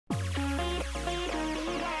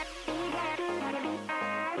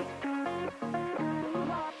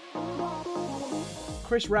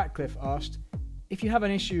Chris Ratcliffe asked, if you have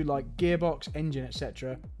an issue like gearbox, engine,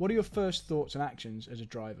 etc., what are your first thoughts and actions as a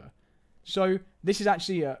driver? So this is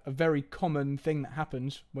actually a very common thing that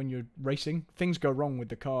happens when you're racing. Things go wrong with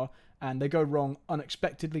the car, and they go wrong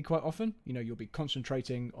unexpectedly quite often. You know, you'll be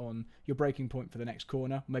concentrating on your braking point for the next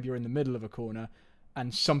corner. Maybe you're in the middle of a corner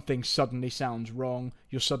and something suddenly sounds wrong.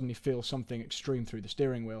 You'll suddenly feel something extreme through the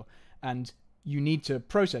steering wheel, and you need to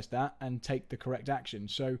process that and take the correct action.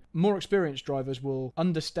 So more experienced drivers will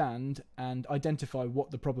understand and identify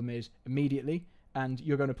what the problem is immediately, and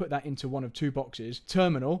you're going to put that into one of two boxes: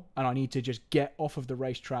 terminal, and I need to just get off of the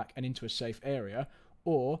racetrack and into a safe area,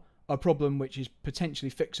 or a problem which is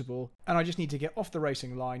potentially fixable and I just need to get off the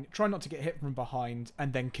racing line, try not to get hit from behind,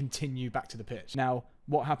 and then continue back to the pits. Now,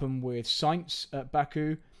 what happened with Sainz at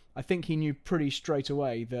Baku, I think he knew pretty straight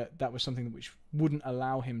away that that was something which wouldn't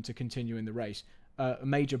allow him to continue in the race. A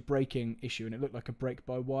major braking issue, and it looked like a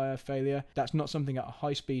brake-by-wire failure. That's not something at a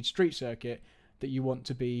high-speed street circuit that you want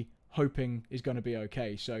to be hoping is going to be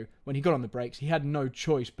okay. So when he got on the brakes, he had no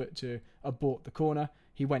choice but to abort the corner.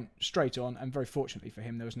 He went straight on, and very fortunately for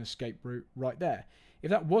him, there was an escape route right there. If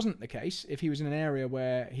that wasn't the case, if he was in an area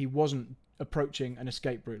where he wasn't approaching an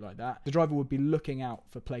escape route like that, the driver would be looking out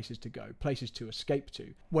for places to go, places to escape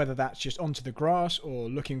to, whether that's just onto the grass or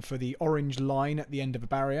looking for the orange line at the end of a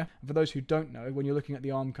barrier. And for those who don't know, when you're looking at the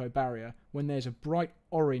Armco barrier, when there's a bright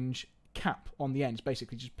orange cap on the ends,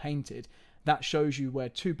 basically just painted, that shows you where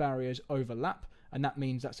two barriers overlap, and that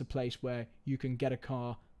means that's a place where you can get a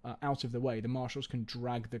car out of the way. The marshals can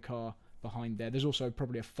drag the car behind there. There's also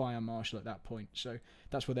probably a fire marshal at that point, so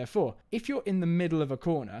that's what they're for. If you're in the middle of a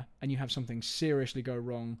corner and you have something seriously go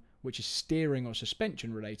wrong, which is steering or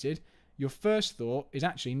suspension related, your first thought is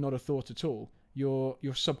actually not a thought at all. You're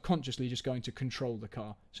subconsciously just going to control the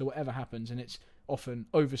car. So whatever happens, and it's often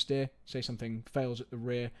oversteer, say something fails at the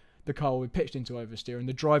rear, the car will be pitched into oversteer, and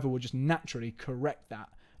the driver will just naturally correct that.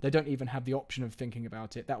 They don't even have the option of thinking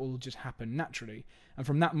about it. That will just happen naturally. And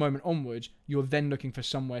from that moment onwards, you're then looking for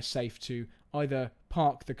somewhere safe to either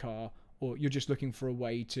park the car, or you're just looking for a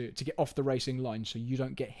way to get off the racing line so you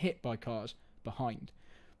don't get hit by cars behind.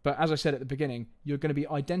 But as I said at the beginning, you're going to be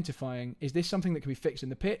identifying, is this something that can be fixed in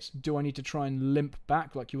the pits? Do I need to try and limp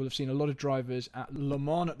back like you will have seen a lot of drivers at Le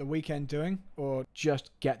Mans at the weekend doing? Or just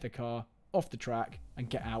get the car off the track and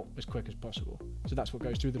get out as quick as possible? So that's what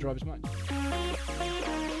goes through the driver's mind.